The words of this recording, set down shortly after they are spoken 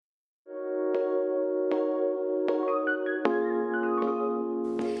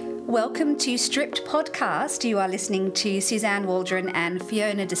Welcome to Stripped Podcast. You are listening to Suzanne Waldron and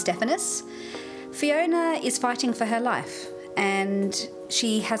Fiona De Stephanis. Fiona is fighting for her life, and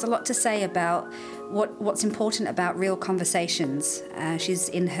she has a lot to say about what's important about real conversations. She's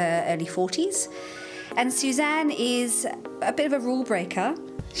in her early 40s, and Suzanne is a bit of a rule breaker.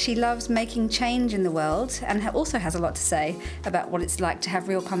 She loves making change in the world and also has a lot to say about what it's like to have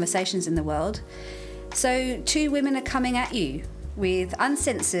real conversations in the world. So two women are coming at you with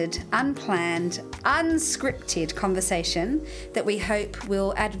uncensored, unplanned, unscripted conversation that we hope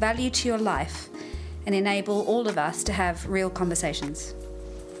will add value to your life and enable all of us to have real conversations.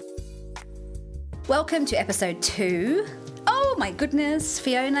 Welcome to episode 2. Oh my goodness,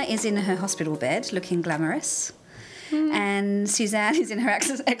 Fiona is in her hospital bed looking glamorous. And Suzanne is in her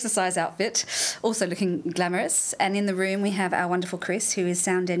exercise outfit, also looking glamorous. And in the room we have our wonderful Chris, who is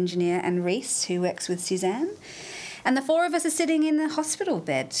sound engineer, and Reese, who works with Suzanne. And the four of us are sitting in a hospital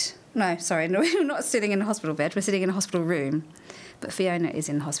bed. No, we're not sitting in a hospital bed. We're sitting in a hospital room. But Fiona is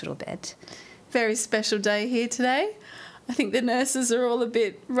in the hospital bed. Very special day here today. I think the nurses are all a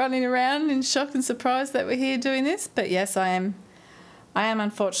bit running around in shock and surprise that we're here doing this. But yes, I am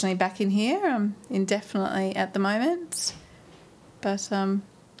unfortunately back in here. I'm indefinitely at the moment. But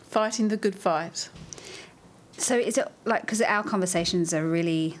fighting the good fight. So is it like, because our conversations are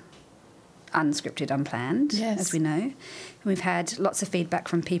really unscripted, unplanned, yes, as we know. We've had lots of feedback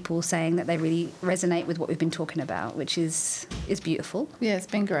from people saying that they really resonate with what we've been talking about, which is beautiful. Yeah, it's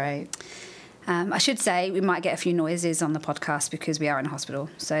been great. I should say we might get a few noises on the podcast because we are in a hospital,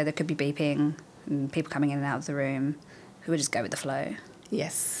 so there could be beeping and people coming in and out of the room who would just go with the flow.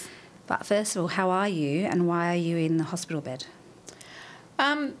 Yes. But first of all, how are you and why are you in the hospital bed?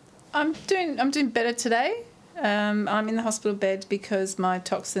 I'm doing better today. I'm in the hospital bed because my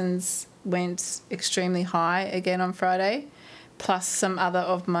toxins went extremely high again on Friday, plus some other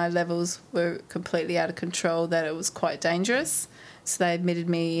of my levels were completely out of control, that it was quite dangerous. So they admitted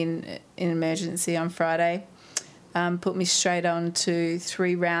me in emergency on Friday, put me straight on to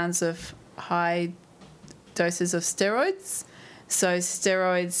 3 rounds of high doses of steroids. So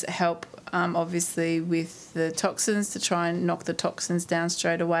steroids help obviously with the toxins, to try and knock the toxins down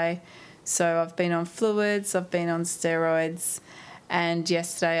straight away. So I've been on fluids, I've been on steroids, and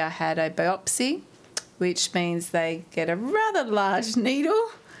yesterday I had a biopsy, which means they get a rather large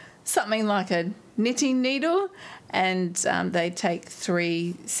needle, something like a knitting needle, and they take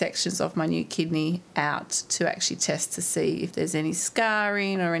 3 sections of my new kidney out to actually test to see if there's any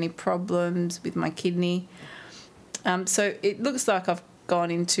scarring or any problems with my kidney. So it looks like I've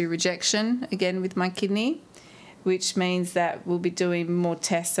gone into rejection again with my kidney, which means that we'll be doing more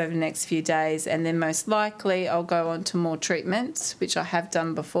tests over the next few days, and then most likely I'll go on to more treatments, which I have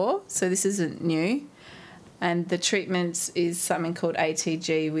done before, so this isn't new. And the treatment is something called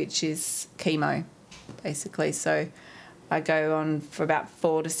ATG, which is chemo, basically. So I go on for about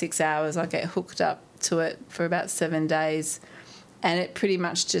 4 to 6 hours. I get hooked up to it for about 7 days, and it pretty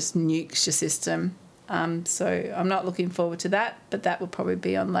much just nukes your system. So I'm not looking forward to that, but that will probably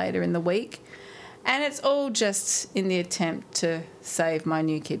be on later in the week. And it's all just in the attempt to save my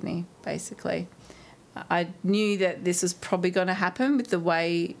new kidney, basically. I knew that this was probably going to happen with the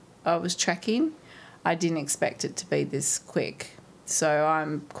way I was tracking. I didn't expect it to be this quick. So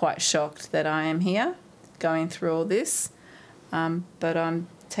I'm quite shocked that I am here going through all this. But I'm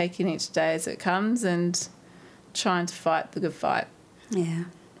taking each day as it comes and trying to fight the good fight. Yeah.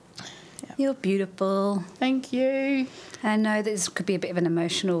 You're beautiful. Thank you. I know this could be a bit of an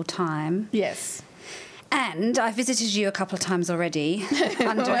emotional time. Yes. And I visited you a couple of times already.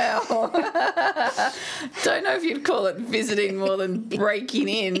 Well, don't know if you'd call it visiting more than breaking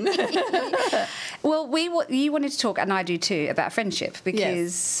in. Well, you wanted to talk, and I do too, about friendship,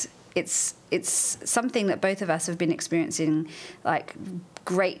 because yes, it's something that both of us have been experiencing, like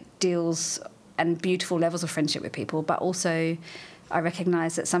great deals and beautiful levels of friendship with people, but also I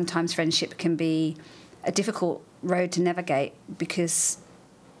recognise that sometimes friendship can be a difficult road to navigate, because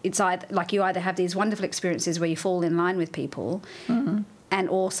it's either like you either have these wonderful experiences where you fall in line with people, and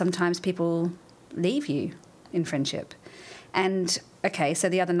or sometimes people leave you in friendship. And okay, so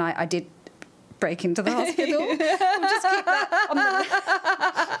the other night I did break into the hospital. We'll just keep that on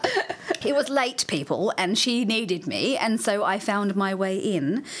the... It was late, people, and she needed me, and so I found my way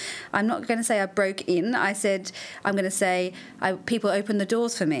in. I'm not going to say I broke in. I'm going to say people opened the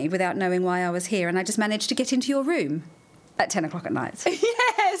doors for me without knowing why I was here, and I just managed to get into your room at 10 o'clock at night.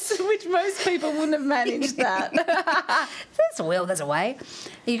 Yes, which most people wouldn't have managed that. There's a way.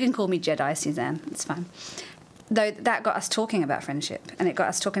 You can call me Jedi, Suzanne. It's fine. Though that got us talking about friendship, and it got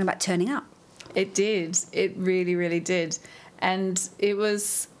us talking about turning up. It did. It really, really did. And it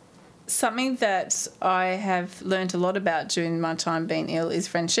was something that I have learned a lot about during my time being ill is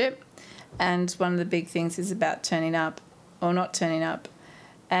friendship. And one of the big things is about turning up or not turning up.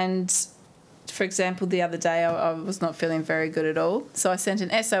 And for example, the other day I was not feeling very good at all. So I sent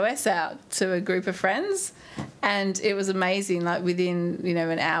an SOS out to a group of friends, and it was amazing. Like within,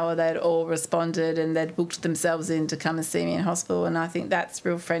 an hour, they'd all responded and they'd booked themselves in to come and see me in hospital. And I think that's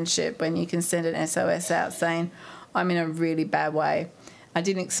real friendship, when you can send an SOS out saying, I'm in a really bad way. I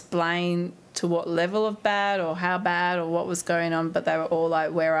didn't explain to what level of bad or how bad or what was going on, but they were all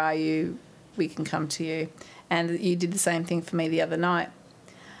like, where are you? We can come to you. And you did the same thing for me the other night.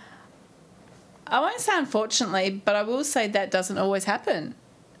 I won't say unfortunately, but I will say that doesn't always happen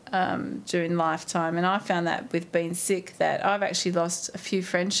during lifetime. And I found that with being sick, that I've actually lost a few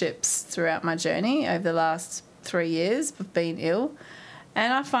friendships throughout my journey over the last 3 years of being ill.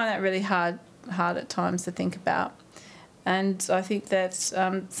 And I find that really hard at times to think about. And I think that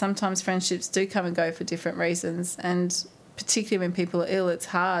sometimes friendships do come and go for different reasons. And particularly when people are ill, it's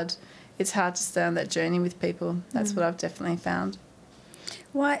hard. It's hard to stay on that journey with people. That's what I've definitely found.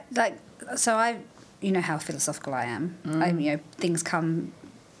 Why, you know how philosophical I am. Things come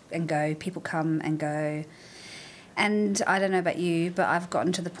and go, people come and go. And I don't know about you, but I've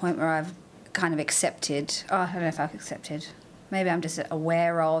gotten to the point where I've kind of accepted, I don't know if I've accepted, maybe I'm just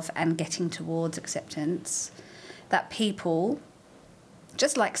aware of and getting towards acceptance, that people,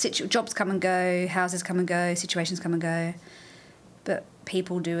 just like jobs come and go, houses come and go, situations come and go, but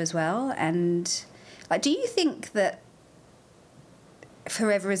people do as well. And do you think that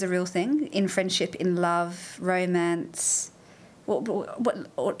forever is a real thing in friendship, in love, romance?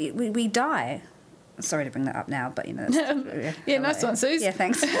 We die. Sorry to bring that up now, but that's, yeah, nice one, Suze. Yeah,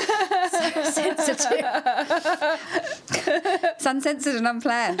 thanks. So sensitive. It's uncensored and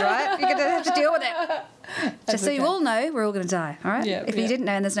unplanned, right? You're going to have to deal with it. Just so you all know, we're all going to die, all right? Yeah, if you didn't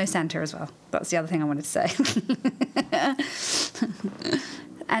know, and there's no Santa as well. That's the other thing I wanted to say.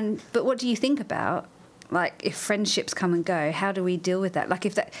 But what do you think about, if friendships come and go, how do we deal with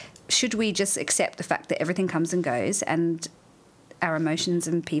that? Should we just accept the fact that everything comes and goes, and our emotions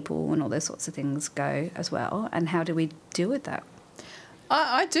and people and all those sorts of things go as well? And how do we deal with that?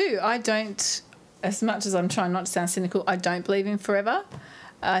 I do. I don't, as much as I'm trying not to sound cynical, I don't believe in forever.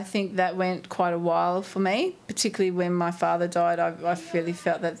 I think that went quite a while for me, particularly when my father died. I really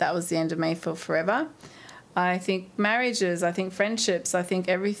felt that was the end of me for forever. I think marriages, I think friendships, I think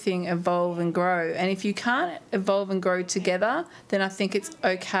everything evolve and grow. And if you can't evolve and grow together, then I think it's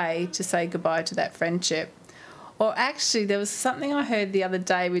okay to say goodbye to that friendship. Or actually, there was something I heard the other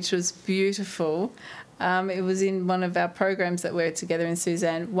day which was beautiful. It was in one of our programs that we're together in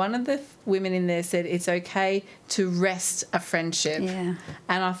Suzanne. One of the women in there said it's okay to rest a friendship. Yeah.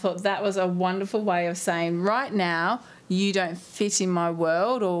 And I thought that was a wonderful way of saying, right now, you don't fit in my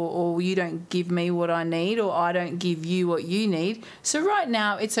world, or you don't give me what I need, or I don't give you what you need. So right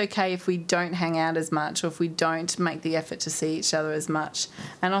now it's okay if we don't hang out as much, or if we don't make the effort to see each other as much.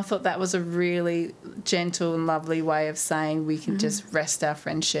 And I thought that was a really gentle and lovely way of saying we can just rest our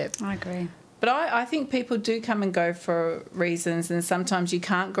friendship. I agree. But I think people do come and go for reasons, and sometimes you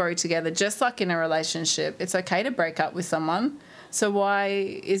can't grow together, just like in a relationship. It's okay to break up with someone. So why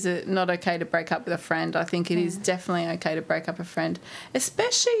is it not okay to break up with a friend? I think it is definitely okay to break up a friend,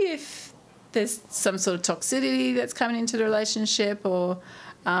 especially if there's some sort of toxicity that's coming into the relationship, or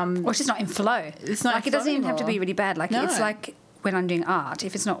it's just not in flow. It's not it doesn't even have to be really bad. No. It's like when I'm doing art.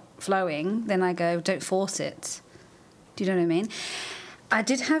 If it's not flowing, then I go, don't force it. Do you know what I mean? I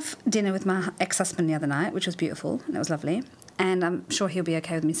did have dinner with my ex-husband the other night, which was beautiful, and it was lovely. And I'm sure he'll be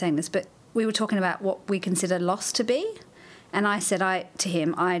okay with me saying this, but we were talking about what we consider loss to be. And I said to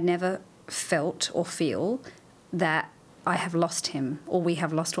him, I never felt or feel that I have lost him, or we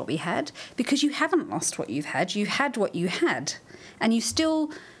have lost what we had, because you haven't lost what you've had. You had what you had, and you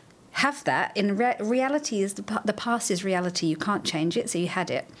still have that. In reality, is the past is reality. You can't change it, so you had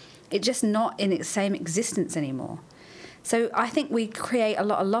it. It's just not in its same existence anymore. So I think we create a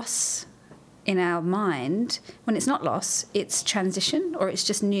lot of loss in our mind when it's not loss, it's transition, or it's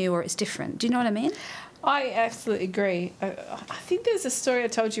just new, or it's different. Do you know what I mean? I absolutely agree. I think there's a story I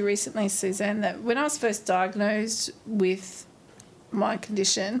told you recently, Suzanne, that when I was first diagnosed with my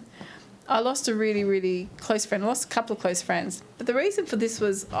condition, I lost a really, really close friend. I lost a couple of close friends. But the reason for this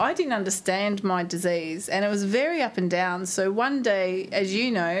was I didn't understand my disease, and it was very up and down. So one day, as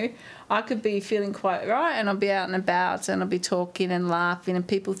you know, I could be feeling quite right, and I'll be out and about, and I'll be talking and laughing, and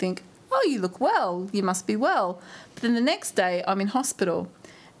people think, oh, you look well, you must be well. But then the next day, I'm in hospital.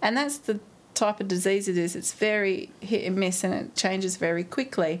 And that's the type of disease it is. It's very hit and miss, and it changes very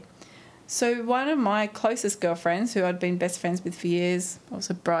quickly. So one of my closest girlfriends, who I'd been best friends with for years, I was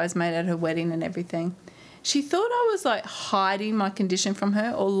a bridesmaid at her wedding and everything, she thought I was like hiding my condition from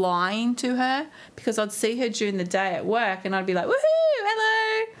her or lying to her, because I'd see her during the day at work and I'd be like, woohoo,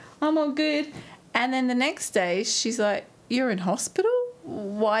 hello, I'm all good. And then the next day she's like, you're in hospital?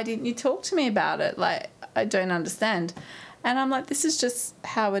 Why didn't you talk to me about it? Like, I don't understand. And I'm like, this is just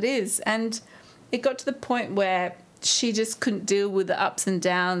how it is. And it got to the point where she just couldn't deal with the ups and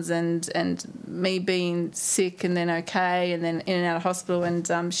downs and me being sick and then okay and then in and out of hospital.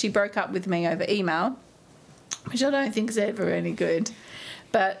 And she broke up with me over email, which I don't think is ever any good.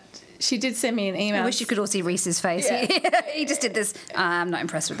 But she did send me an email. I wish you could all see Reese's face. Yeah. He just did this. I'm not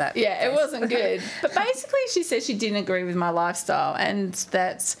impressed with that. Yeah, it wasn't good. But basically she said she didn't agree with my lifestyle, and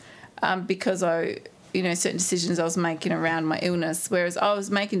that because certain decisions I was making around my illness, whereas I was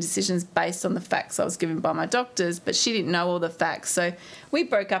making decisions based on the facts I was given by my doctors, but she didn't know all the facts. So we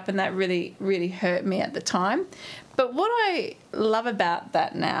broke up, and that really, really hurt me at the time. But what I love about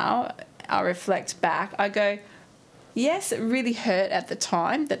that now, I reflect back, I go, yes, it really hurt at the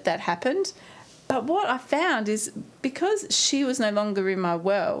time that happened. But what I found is, because she was no longer in my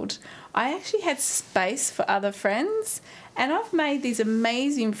world, I actually had space for other friends. And I've made these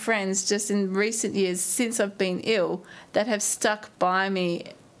amazing friends just in recent years since I've been ill that have stuck by me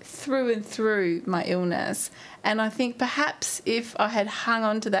through and through my illness. And I think perhaps if I had hung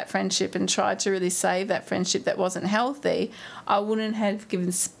on to that friendship and tried to really save that friendship that wasn't healthy, I wouldn't have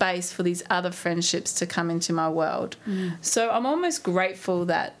given space for these other friendships to come into my world. So I'm almost grateful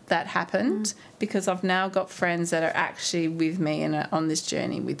that happened, because I've now got friends that are actually with me and are on this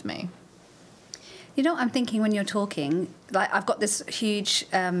journey with me. You know what I'm thinking when you're talking? Like, I've got this huge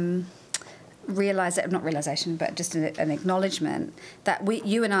not realization, but just an acknowledgement that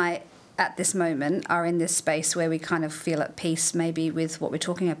you and I at this moment are in this space where we kind of feel at peace maybe with what we're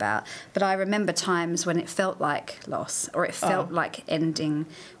talking about. But I remember times when it felt like loss, or it felt like ending,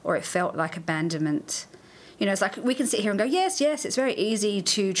 or it felt like abandonment. You know, it's like we can sit here and go, yes, it's very easy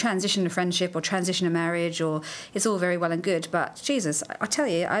to transition a friendship or transition a marriage, or it's all very well and good. But Jesus, I tell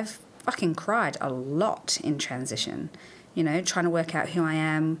you, I've fucking cried a lot in transition, you know, trying to work out who I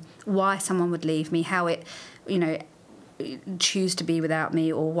am, why someone would leave me, how it, you know, choose to be without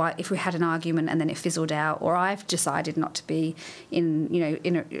me, or why, if we had an argument and then it fizzled out, or I've decided not to be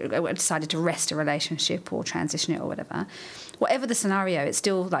decided to rest a relationship or transition it or whatever the scenario, it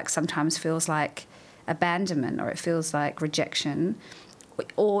still like sometimes feels like abandonment, or it feels like rejection.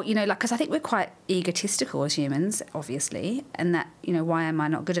 Or, you know, like, because I think we're quite egotistical as humans, obviously, and that, you know, why am I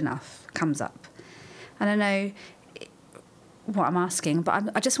not good enough comes up. I don't know what I'm asking, but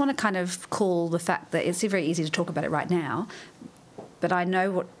I just want to kind of call the fact that it's very easy to talk about it right now, but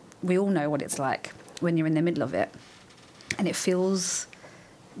we all know what it's like when you're in the middle of it, and it feels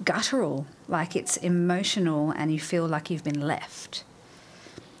guttural, like it's emotional, and you feel like you've been left.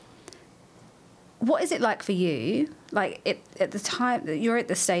 What is it like for you? Like, at the time that you're at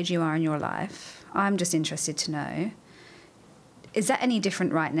the stage you are in your life, I'm just interested to know, is that any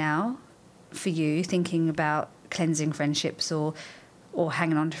different right now for you, thinking about cleansing friendships or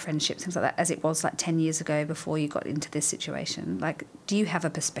hanging on to friendships, things like that, as it was like 10 years ago before you got into this situation? Like, do you have a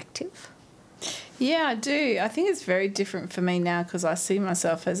perspective? Yeah, I do. I think it's very different for me now, because I see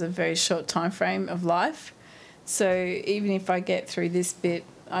myself as a very short time frame of life. So even if I get through this bit,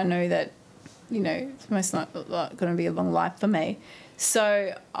 I know that, you know, it's most not going to be a long life for me.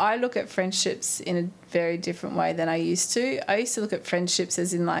 So I look at friendships in a very different way than I used to. I used to look at friendships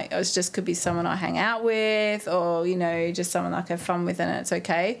as in, like, it just could be someone I hang out with, or, you know, just someone I have fun with and it's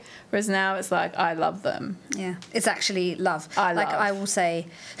okay. Whereas now it's like, I love them. Yeah. It's actually love. I will say...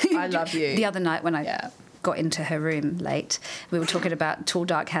 I love you. The other night when I got into her room late, we were talking about Tall,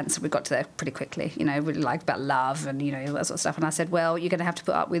 Dark, Handsome. We got to there pretty quickly, you know, we like about love and, you know, all that sort of stuff. And I said, well, you're going to have to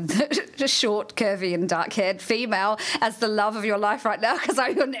put up with a short, curvy and dark-haired female as the love of your life right now, because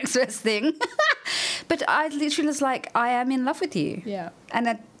I'm your next best thing. But I literally was like, I am in love with you. Yeah.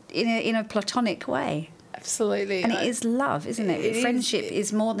 And in a platonic way. Absolutely. And it is love, isn't it? Friendship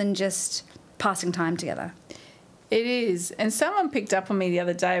is more than just passing time together. It is. And someone picked up on me the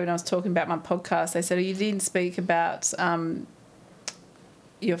other day when I was talking about my podcast. They said, you didn't speak about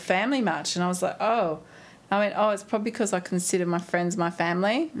your family much. And I was like, it's probably because I consider my friends my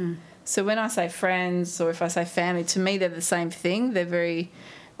family. So when I say friends, or if I say family, to me they're the same thing. They're very...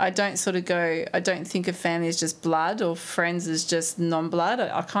 I don't think of family as just blood, or friends as just non-blood.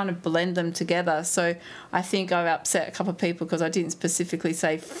 I kind of blend them together. So I think I've upset a couple of people because I didn't specifically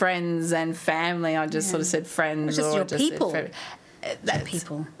say friends and family. I just sort of said friends. Or your just people. That's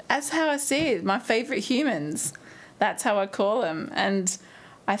people. That's how I see it. My favourite humans. That's how I call them. And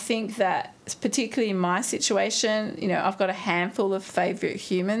I think that, particularly in my situation, you know, I've got a handful of favourite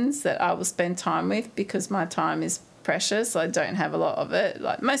humans that I will spend time with because my time is precious. I don't have a lot of it.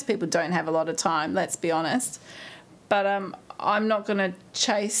 Like, most people don't have a lot of time, let's be honest. But I'm not going to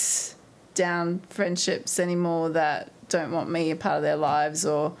chase down friendships anymore that don't want me a part of their lives,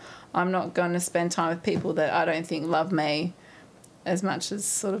 or I'm not going to spend time with people that I don't think love me as much as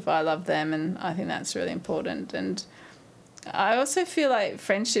sort of I love them, and I think that's really important. And I also feel like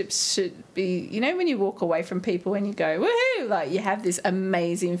friendships should be, you know, when you walk away from people and you go, woohoo, like you have this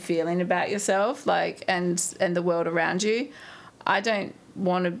amazing feeling about yourself, like, and the world around you. I don't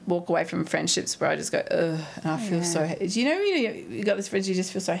want to walk away from friendships where I just go, ugh, and I feel so, you know, you got this friends, you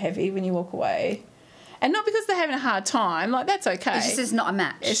just feel so heavy when you walk away. And not because they're having a hard time, like, that's okay. It's just not a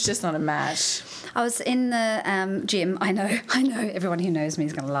match. It's just not a match. I was in the gym. I know, everyone who knows me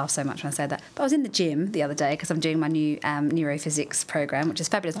is going to laugh so much when I say that. But I was in the gym the other day because I'm doing my new neurophysics program, which is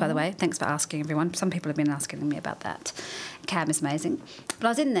fabulous, by the way. Thanks for asking, everyone. Some people have been asking me about that. Cam is amazing. But I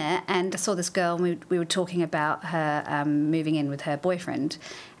was in there and I saw this girl, and we were talking about her moving in with her boyfriend.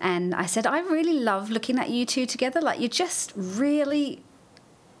 And I said, I really love looking at you two together. Like, you just really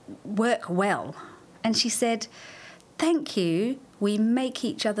work well. And she said, thank you, we make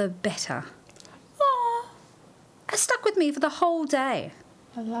each other better. Aww. It stuck with me for the whole day.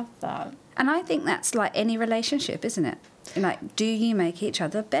 I love that. And I think that's like any relationship, isn't it? Like, do you make each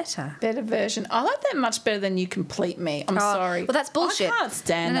other better? Better version. I like that much better than you complete me. I'm sorry. Well, that's bullshit. I can't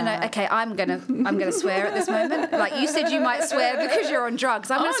stand that. No. Okay, I'm gonna swear at this moment. Like, you said you might swear because you're on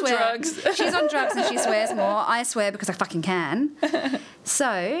drugs. I'm gonna swear. Drugs. She's on drugs and she swears more. I swear because I fucking can.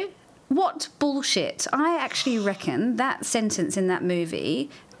 So, what bullshit. I actually reckon that sentence in that movie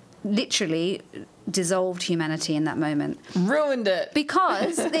literally dissolved humanity in that moment. Ruined it.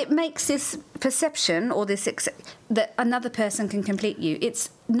 Because it makes this perception or this that another person can complete you.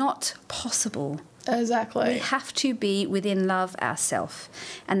 It's not possible. Exactly. We have to be within love ourselves.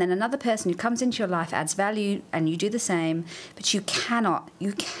 And then another person who comes into your life adds value and you do the same, but you cannot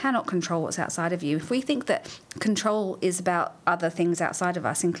control what's outside of you. If we think that control is about other things outside of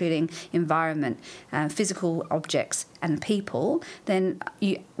us, including environment, physical objects and people, then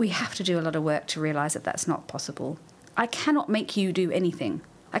we have to do a lot of work to realise that that's not possible. I cannot make you do anything.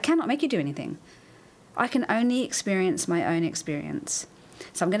 I cannot make you do anything. I can only experience my own experience.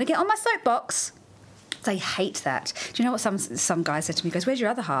 So I'm going to get on my soapbox. They hate that. Do you know what some guy said to me? He goes, where's your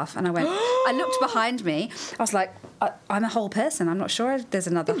other half? And I went, I looked behind me. I was like, I'm a whole person. I'm not sure there's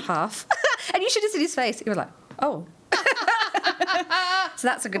another half. And you should have seen his face. He was like, oh. So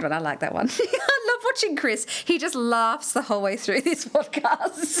that's a good one. I like that one. I love watching Chris. He just laughs the whole way through this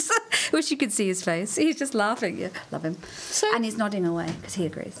podcast. Wish you could see his face. He's just laughing. Yeah, love him. And he's nodding away because he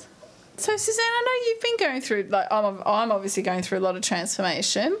agrees. So, Suzanne, I know you've been going through, like, I'm obviously going through a lot of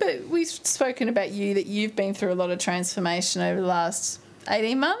transformation, but we've spoken about you, that you've been through a lot of transformation over the last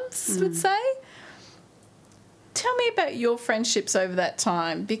 18 months, would say. Tell me about your friendships over that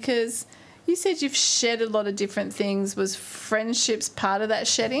time, because you said you've shed a lot of different things. Was friendships part of that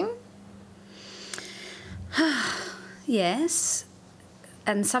shedding? Yes,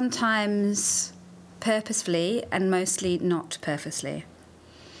 and sometimes purposefully and mostly not purposely.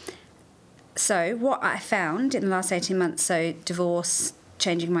 So what I found in the last 18 months, so divorce,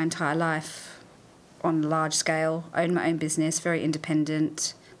 changing my entire life on a large scale, own my own business, very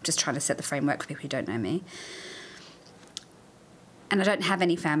independent, just trying to set the framework for people who don't know me. And I don't have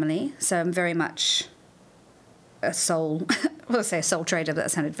any family, so I'm very much a sole, well, I'll say a sole trader, but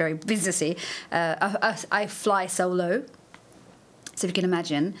that sounded very businessy. I fly solo. So if you can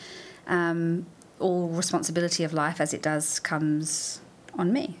imagine, all responsibility of life as it does comes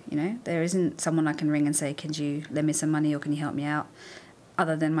on me, you know. There isn't someone I can ring and say, can you lend me some money or can you help me out,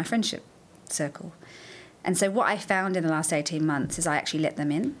 other than my friendship circle. And so what I found in the last 18 months is I actually let them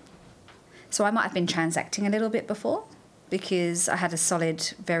in. So I might have been transacting a little bit before because I had a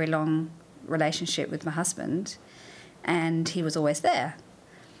solid, very long relationship with my husband and he was always there.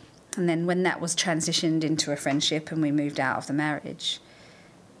 And then when that was transitioned into a friendship and we moved out of the marriage,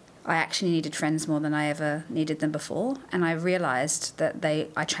 I actually needed friends more than I ever needed them before. And I realised that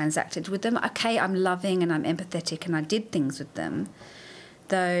I transacted with them. Okay, I'm loving and I'm empathetic and I did things with them,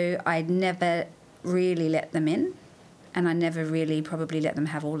 though I never really let them in. And I never really probably let them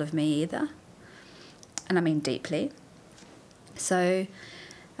have all of me either. And I mean deeply. So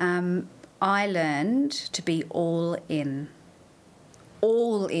I learned to be all in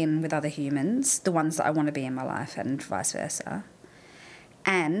with other humans, the ones that I want to be in my life and vice versa.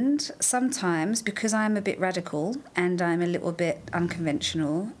 And sometimes, because I'm a bit radical and I'm a little bit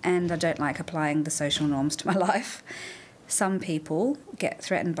unconventional and I don't like applying the social norms to my life, some people get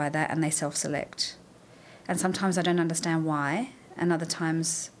threatened by that and they self-select. And sometimes I don't understand why, and other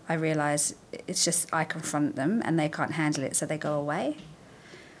times I realise it's just I confront them and they can't handle it, so they go away.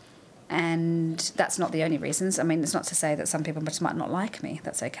 And that's not the only reasons. I mean, it's not to say that some people just might not like me.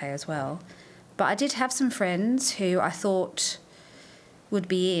 That's okay as well. But I did have some friends who I thought would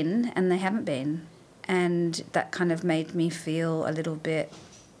be in, and they haven't been. And that kind of made me feel a little bit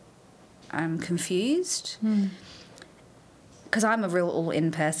confused. Because I'm a real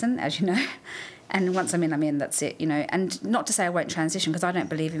all-in person, as you know. And once I'm in, that's it, you know. And not to say I won't transition, because I don't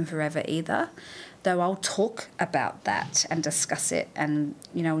believe in forever either. Though I'll talk about that and discuss it, and,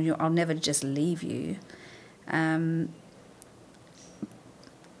 you know, I'll never just leave you. And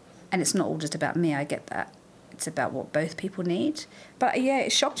it's not all just about me, I get that. It's about what both people need. But, yeah,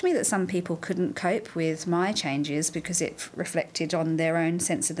 it shocked me that some people couldn't cope with my changes because it reflected on their own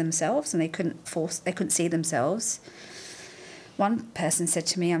sense of themselves, and they couldn't see themselves. One person said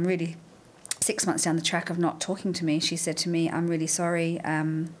to me, 6 months down the track of not talking to me, she said to me, I'm really sorry,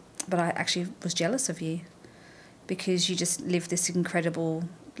 but I actually was jealous of you because you just live this incredible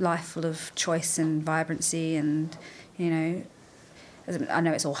life full of choice and vibrancy, and, you know, I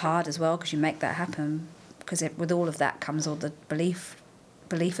know it's all hard as well because you make that happen, because with all of that comes all the belief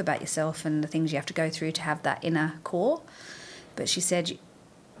about yourself and the things you have to go through to have that inner core. But she said,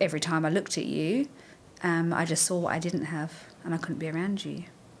 every time I looked at you, I just saw what I didn't have, and I couldn't be around you.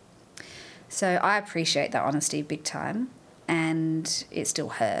 So I appreciate that honesty big time, and it still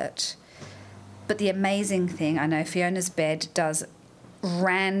hurt. But the amazing thing, I know Fiona's bed does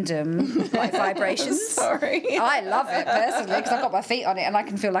random vibrations. Sorry. I love it personally because I've got my feet on it and I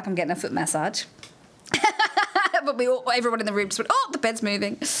can feel like I'm getting a foot massage. But everyone in the room just went, oh, the bed's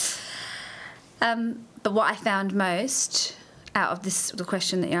moving. But what I found most out of the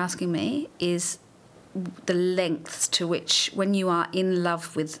question that you're asking me is the lengths to which, when you are in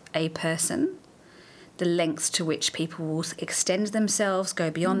love with a person, the lengths to which people will extend themselves,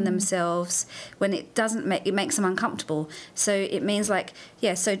 go beyond themselves, when it makes them uncomfortable. So it means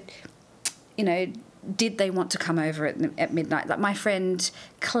did they want to come over at midnight? Like my friend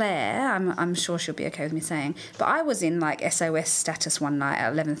Claire, I'm sure she'll be okay with me saying, but I was in like SOS status one night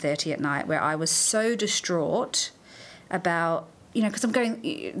at 11:30 at night, where I was so distraught about, you know, because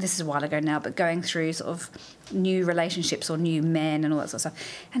this is a while ago now, but going through sort of new relationships or new men and all that sort of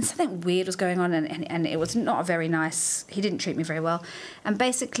stuff. And something weird was going on, and it was not a very nice, he didn't treat me very well. And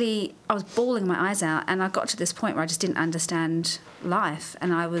basically I was bawling my eyes out, and I got to this point where I just didn't understand life,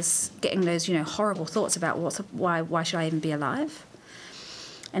 and I was getting those, you know, horrible thoughts about why should I even be alive?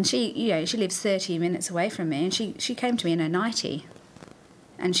 And she, you know, she lives 30 minutes away from me, and she came to me in her nightie,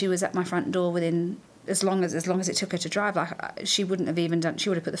 and she was at my front door within, as long as it took her to drive, she wouldn't have even done. She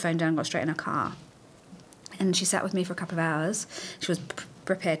would have put the phone down and got straight in her car. And she sat with me for a couple of hours. She was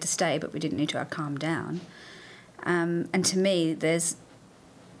prepared to stay, but we didn't need to calm down. And to me, there's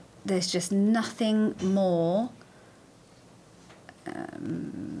just nothing more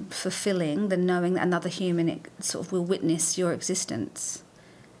fulfilling than knowing that another human sort of will witness your existence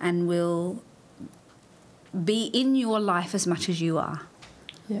and will be in your life as much as you are.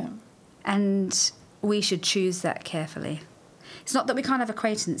 Yeah. And we should choose that carefully. It's not that we can't have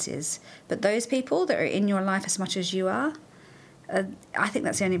acquaintances, but those people that are in your life as much as you are, I think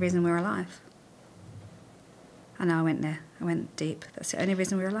that's the only reason we're alive. I know I went there. I went deep. That's the only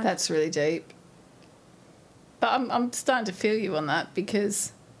reason we're alive. That's really deep. But I'm starting to feel you on that,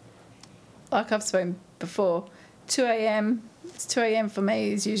 because, like I've spoken before, 2 a.m. It's 2 a.m. for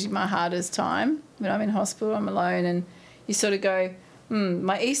me is usually my hardest time. When I'm in hospital, I'm alone, and you sort of go,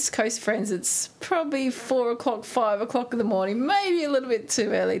 my East Coast friends, it's probably 4 o'clock, 5 o'clock in the morning, maybe a little bit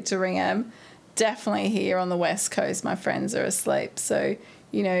too early to ring them. Definitely here on the West Coast, my friends are asleep. So,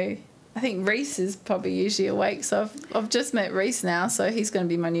 you know, I think Reese is probably usually awake. So I've just met Reese now, so he's going to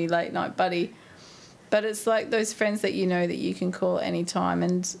be my new late night buddy. But it's like those friends that you know that you can call any time.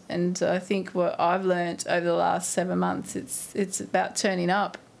 And I think what I've learnt over the last 7 months, it's about turning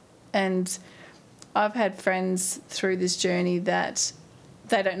up. And I've had friends through this journey that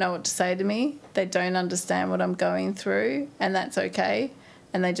they don't know what to say to me. They don't understand what I'm going through, and that's okay.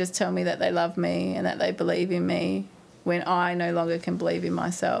 And they just tell me that they love me and that they believe in me when I no longer can believe in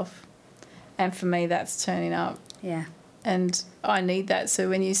myself. And for me, that's turning up. Yeah. And I need that. So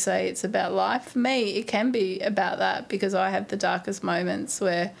when you say it's about life, for me, it can be about that, because I have the darkest moments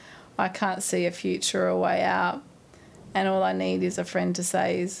where I can't see a future or a way out. And all I need is a friend to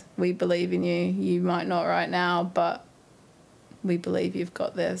say is, we believe in you. You might not right now, but we believe you've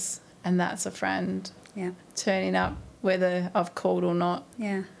got this. And that's a friend. Yeah. Turning up, whether I've called or not.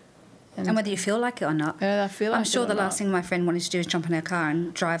 Yeah. And whether you feel like it or not. I feel like I'm sure it or the not. last thing my friend wanted to do is jump in her car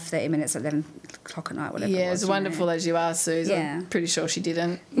and drive 30 minutes at 11 o'clock at night, whatever Yeah, it was. as wonderful as you are, Suze. Yeah. I'm pretty sure she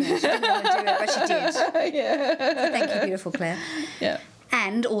didn't. Yeah, she didn't want to do it, but she did. Yeah. Thank you, beautiful Claire. Yeah.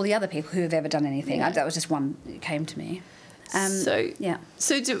 And all the other people who have ever done anything. Yeah. That was just one that came to me. So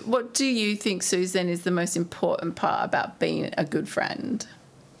what do you think, Suze, then is the most important part about being a good friend?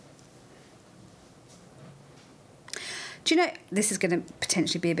 Do you know, this is going to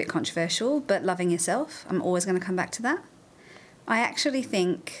potentially be a bit controversial, but loving yourself, I'm always going to come back to that. I actually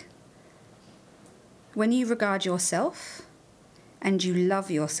think when you regard yourself and you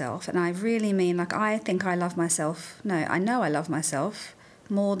love yourself, and I really mean, like, I think I love myself. No, I know I love myself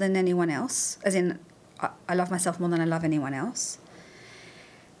more than anyone else, as in I love myself more than I love anyone else.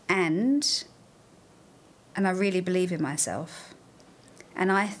 And I really believe in myself.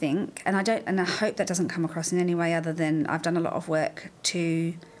 And I think, and I hope that doesn't come across in any way other than I've done a lot of work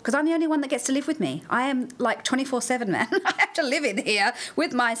to, because I'm the only one that gets to live with me. I am like 24/7, man. I have to live in here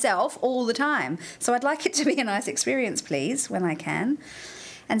with myself all the time. So I'd like it to be a nice experience, please, when I can.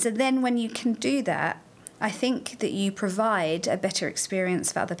 And so then when you can do that, I think that you provide a better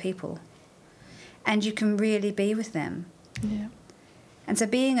experience for other people. And you can really be with them. Yeah. And so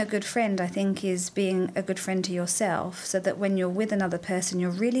being a good friend, I think, is being a good friend to yourself so that when you're with another person,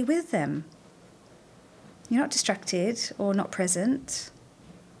 you're really with them. You're not distracted or not present.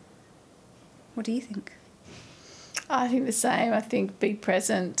 What do you think? I think the same. I think be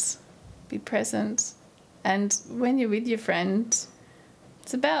present. Be present. And when you're with your friend,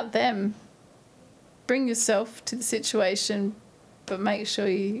 it's about them. Bring yourself to the situation, but make sure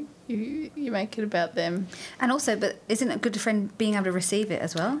you make it about them. And also, but isn't a good friend being able to receive it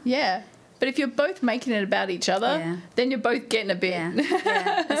as well? Yeah. But if you're both making it about each other, Yeah. then you're both getting a bit.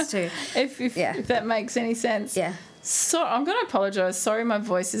 Yeah, that's true. if that makes any sense. Yeah. So I'm going to apologise. Sorry my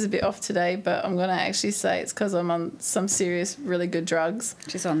voice is a bit off today, but I'm going to actually say it's because I'm on some serious, really good drugs.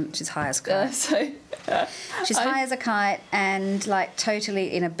 She's high as a kite. She's high as a kite and like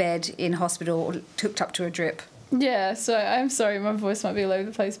totally in a bed in hospital, hooked up to a drip. Yeah, so I'm sorry my voice might be all over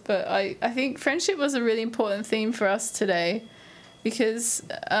the place, but I think friendship was a really important theme for us today because,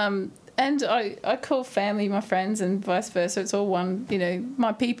 and I call family my friends and vice versa. It's all one,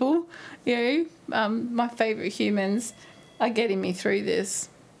 my people, my favourite humans are getting me through this.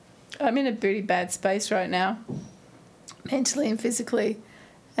 I'm in a pretty bad space right now, mentally and physically,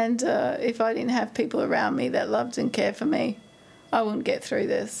 and if I didn't have people around me that loved and cared for me, I wouldn't get through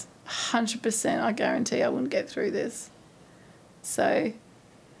this. 100%, I guarantee I wouldn't get through this. So,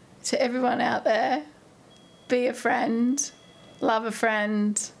 to everyone out there, be a friend, love a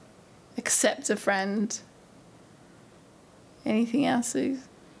friend, accept a friend. Anything else, Sue?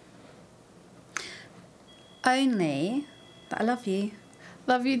 Only that I love you.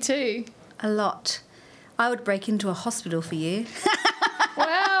 Love you too. A lot. I would break into a hospital for you.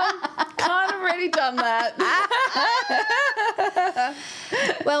 Well, kind of already done that.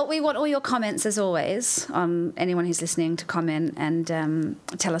 Well, we want all your comments, as always, on anyone who's listening to comment and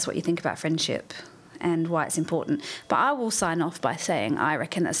tell us what you think about friendship and why it's important. But I will sign off by saying I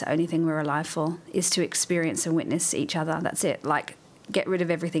reckon that's the only thing we're alive for, is to experience and witness each other. That's it. Like, get rid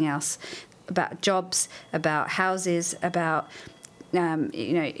of everything else. About jobs, about houses, about,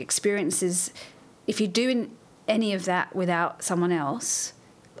 experiences. If you're doing any of that without someone else,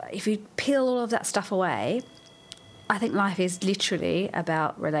 if you peel all of that stuff away, I think life is literally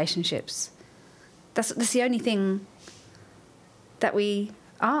about relationships. That's the only thing that we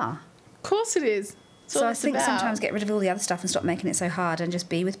are. Of course it is. So I think sometimes get rid of all the other stuff and stop making it so hard and just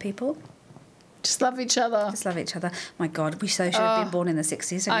be with people. Just love each other. Just love each other. My God, we so should have been born in the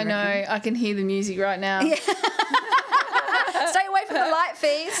 60s. I know. I can hear the music right now. Yeah. Stay away from the light,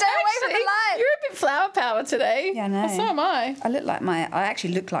 Fee. Stay away from the light. You're a bit flower power today. Yeah, I know. So am I. I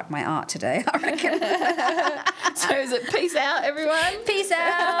actually look like my art today, I reckon. So is it peace out, everyone? Peace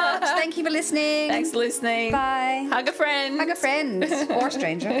out. Thank you for listening. Thanks for listening. Bye. Hug a friend. Hug a friend. Or a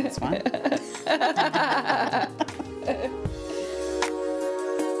stranger. That's fine.